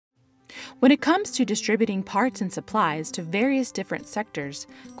When it comes to distributing parts and supplies to various different sectors,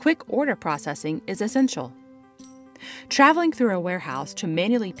 quick order processing is essential. Traveling through a warehouse to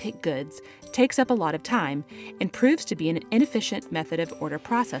manually pick goods takes up a lot of time and proves to be an inefficient method of order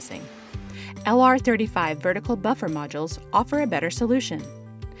processing. LR35 vertical buffer modules offer a better solution.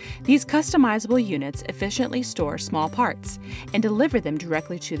 These customizable units efficiently store small parts and deliver them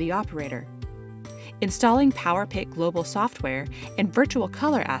directly to the operator. Installing PowerPick Global software and virtual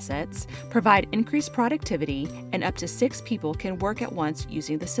color assets provide increased productivity, and up to 6 people can work at once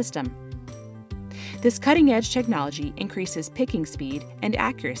using the system. This cutting-edge technology increases picking speed and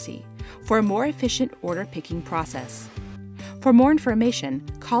accuracy for a more efficient order picking process. For more information,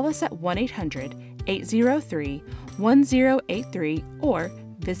 call us at 1-800-803-1083 or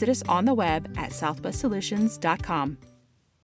visit us on the web at southwestsolutions.com.